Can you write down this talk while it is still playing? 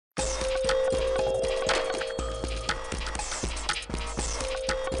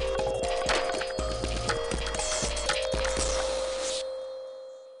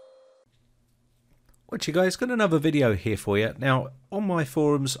What you guys, got another video here for you. Now on my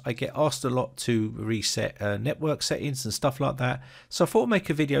forums I get asked a lot to reset network settings and stuff like that, so I thought I'd make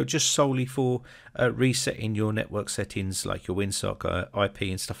a video just solely for resetting your network settings like your Winsock, IP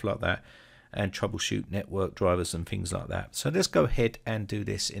and stuff like that, and troubleshoot network drivers and things like that. So let's go ahead and do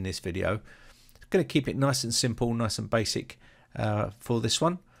this in this video. I'm going to keep it nice and simple, nice and basic for this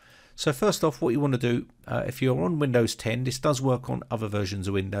one. So first off, what you want to do, if you're on Windows 10, this does work on other versions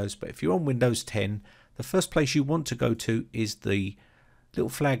of Windows, but if you're on Windows 10, the first place you want to go to is the little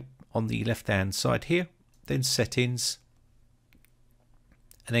flag on the left hand side here, then settings,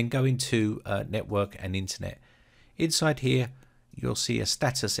 and then go into network and internet. Inside here you'll see a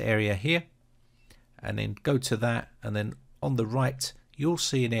status area here, and then go to that, and then on the right you'll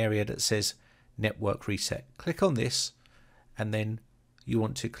see an area that says network reset. Click on this, and then you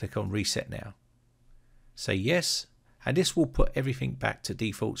want to click on reset now. Say yes, and this will put everything back to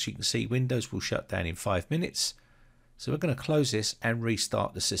default. So you can see Windows will shut down in 5 minutes. So we're going to close this and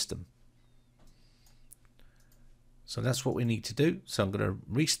restart the system. So that's what we need to do. So I'm going to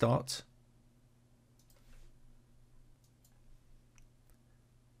restart.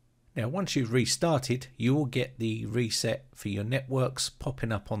 Now once you've restarted, you will get the reset for your networks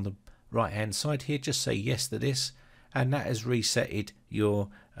popping up on the right hand side here. Just say yes to this, and that has resetted your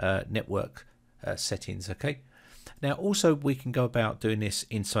network settings. Okay. Now also we can go about doing this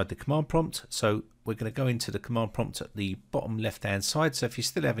inside the command prompt. So we're going to go into the command prompt at the bottom left hand side. So if you're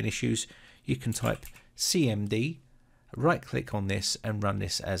still having issues, you can type CMD, right click on this and run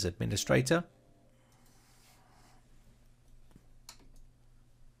this as administrator.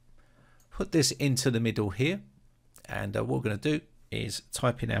 Put this into the middle here, and what we're going to do is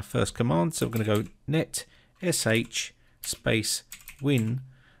type in our first command. So we're going to go netsh space win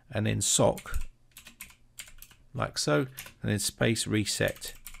and then sock, like so, and then space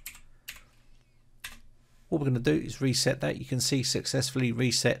reset. What we're going to do is reset that. You can see successfully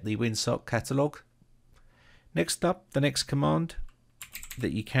reset the Winsock catalog. Next up, the next command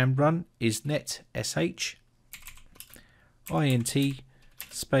that you can run is netsh int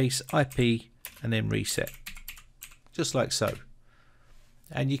space IP and then reset, just like so.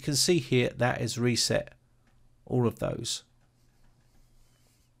 And you can see here that is reset all of those.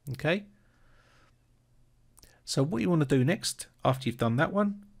 Okay. So what you want to do next, after you've done that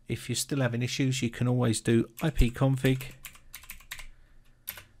one, if you're still having issues, you can always do ipconfig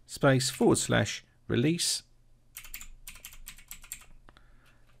space / release,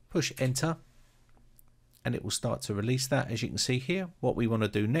 push enter, and it will start to release that, as you can see here. What we want to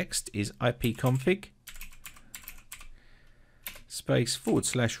do next is ipconfig space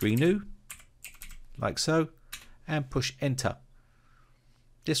 / renew, like so, and push enter.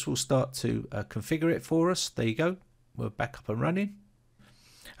 This will start to configure it for us. There you go, we're back up and running.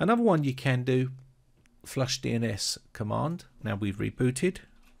 Another one you can do, flushdns command. Now we've rebooted,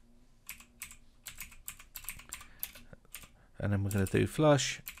 and then we're going to do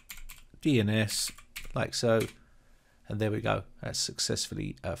flush DNS, like so, and there we go, that's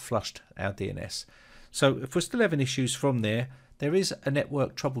successfully flushed our DNS. So if we're still having issues from there, there is a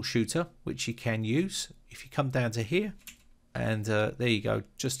network troubleshooter which you can use. If you come down to here, and there you go,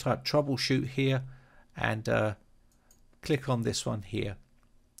 just type troubleshoot here and click on this one here.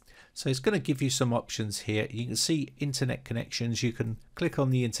 So it's going to give you some options here. You can see internet connections. You can click on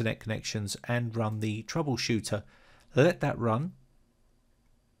the internet connections and run the troubleshooter. Let that run,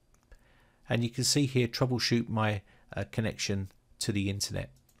 and you can see here troubleshoot my connection to the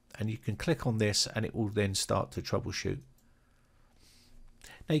internet, and you can click on this and it will then start to troubleshoot.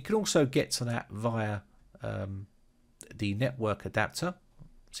 Now you can also get to that via the network adapter.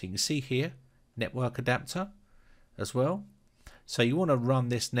 So you can see here network adapter as well. So you want to run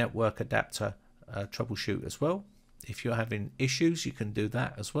this network adapter troubleshoot as well. If you're having issues, you can do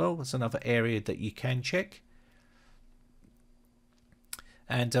that as well. That's another area that you can check.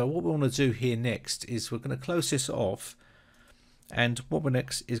 And what we want to do here next is we're going to close this off, and what we're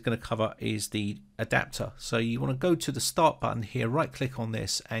next is going to cover is the adapter. So you want to go to the start button here, right click on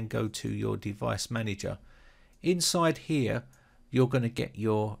this and go to your device manager. Inside here you're going to get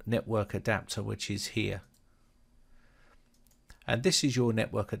your network adapter, which is here, and this is your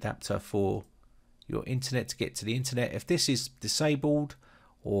network adapter for your internet, to get to the internet. If this is disabled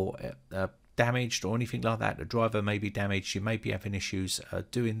or damaged or anything like that, the driver may be damaged, you may be having issues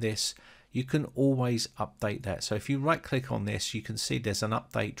doing this, you can always update that. So if you right click on this, you can see there's an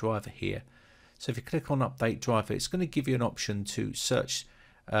update driver here. So if you click on update driver, it's going to give you an option to search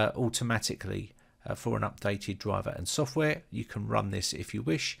automatically for an updated driver and software. You can run this if you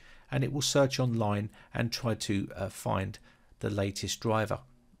wish, and it will search online and try to find the latest driver.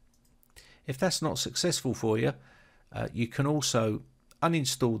 If that's not successful for you, you can also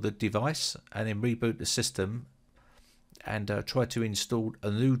uninstall the device and then reboot the system and try to install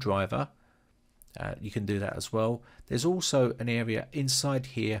a new driver. You can do that as well. There's also an area inside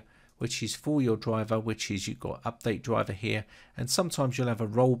here which is for your driver, which is you've got update driver here, and sometimes you'll have a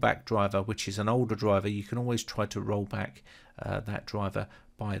rollback driver, which is an older driver. You can always try to roll back that driver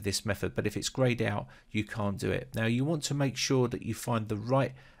by this method, but if it's grayed out, you can't do it. Now you want to make sure that you find the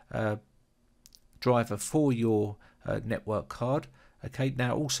right driver for your network card. Okay,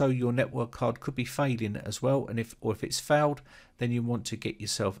 now also your network card could be failing as well, and if it's failed, then you want to get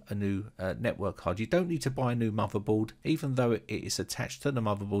yourself a new network card. You don't need to buy a new motherboard, even though it is attached to the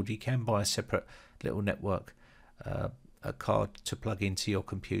motherboard. You can buy a separate little network a card to plug into your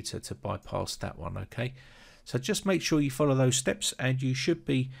computer to bypass that one. Okay, so just make sure you follow those steps and you should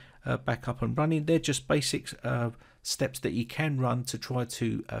be back up and running. They're just basic steps that you can run to try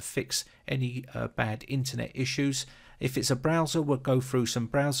to fix any bad internet issues. If it's a browser, we'll go through some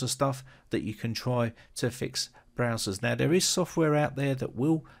browser stuff that you can try to fix browsers. Now there is software out there that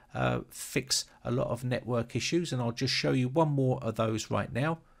will fix a lot of network issues, and I'll just show you one more of those right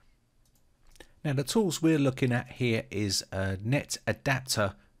now. Now the tools we're looking at here is Net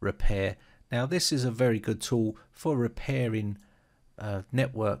Adaptor Repair. Now this is a very good tool for repairing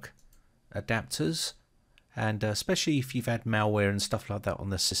network adapters, and especially if you've had malware and stuff like that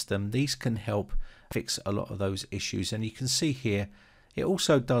on the system, these can help fix a lot of those issues. And you can see here it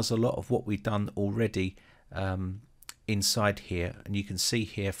also does a lot of what we've done already inside here, and you can see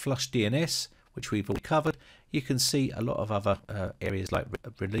here flushdns, which we've already covered. You can see a lot of other areas like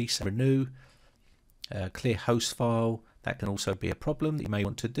release and renew, clear host file. That can also be a problem that you may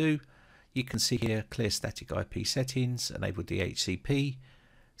want to do. You can see here clear static IP settings, enable DHCP.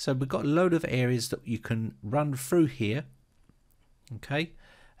 So we've got a load of areas that you can run through here. Okay,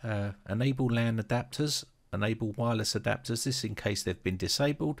 enable LAN adapters, enable wireless adapters, this in case they've been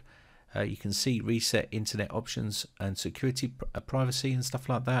disabled. You can see reset internet options and security privacy and stuff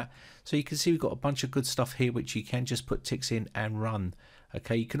like that. So you can see we've got a bunch of good stuff here which you can just put ticks in and run.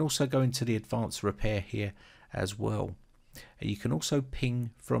 Okay, you can also go into the advanced repair here as well. You can also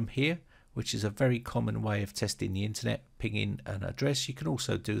ping from here, which is a very common way of testing the internet, pinging an address. You can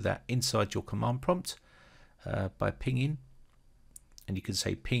also do that inside your command prompt by pinging, and you can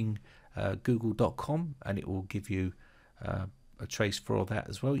say ping google.com and it will give you a trace for all that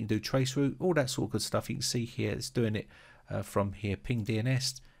as well. You can do traceroute, all that sort of good stuff. You can see here it's doing it from here, ping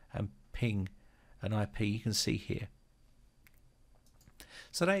DNS and ping an IP. You can see here.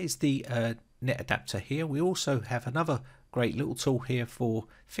 So that is the net adapter here. We also have another great little tool here for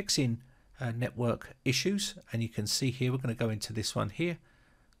fixing network issues, and you can see here we're going to go into this one here.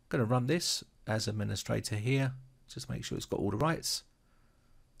 I'm going to run this as administrator here, just make sure it's got all the rights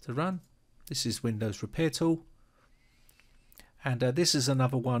to run. This is Windows Repair Tool, and this is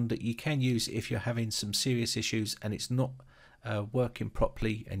another one that you can use if you're having some serious issues and it's not working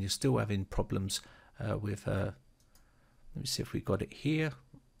properly and you're still having problems with let me see if we got it here.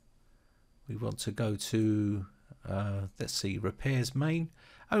 We want to go to let's see, repairs main,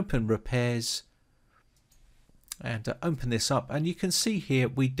 open repairs, and open this up, and you can see here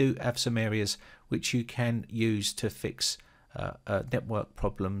we do have some areas which you can use to fix network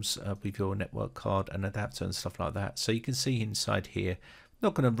problems with your network card and adapter and stuff like that. So you can see inside here,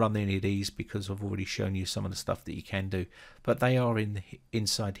 not going to run any of these because I've already shown you some of the stuff that you can do, but they are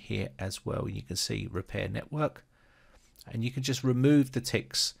inside here as well. You can see repair network, and you can just remove the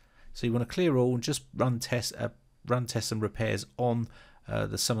ticks. So you want to clear all and just run tests and repairs on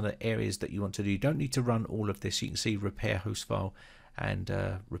some of the areas that you want to do. You don't need to run all of this. You can see repair host file and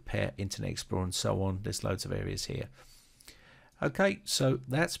repair Internet Explorer and so on. There's loads of areas here. Okay, so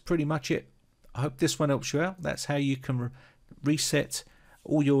that's pretty much it. I hope this one helps you out. That's how you can reset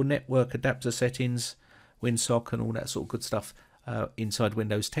all your network adapter settings, Winsock and all that sort of good stuff inside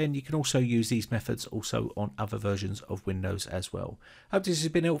Windows 10. You can also use these methods also on other versions of Windows as well. Hope this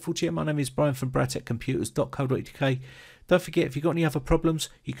has been helpful to you. My name is Brian from brateccomputers.co.uk. Don't forget, if you've got any other problems,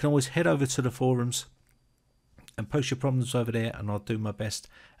 you can always head over to the forums and post your problems over there, and I'll do my best,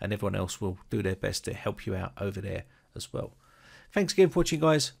 and everyone else will do their best to help you out over there as well. Thanks again for watching,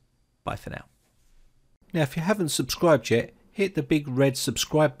 guys. Bye for now. Now, if you haven't subscribed yet, hit the big red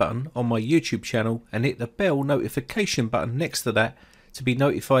subscribe button on my YouTube channel and hit the bell notification button next to that to be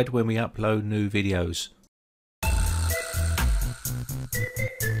notified when we upload new videos.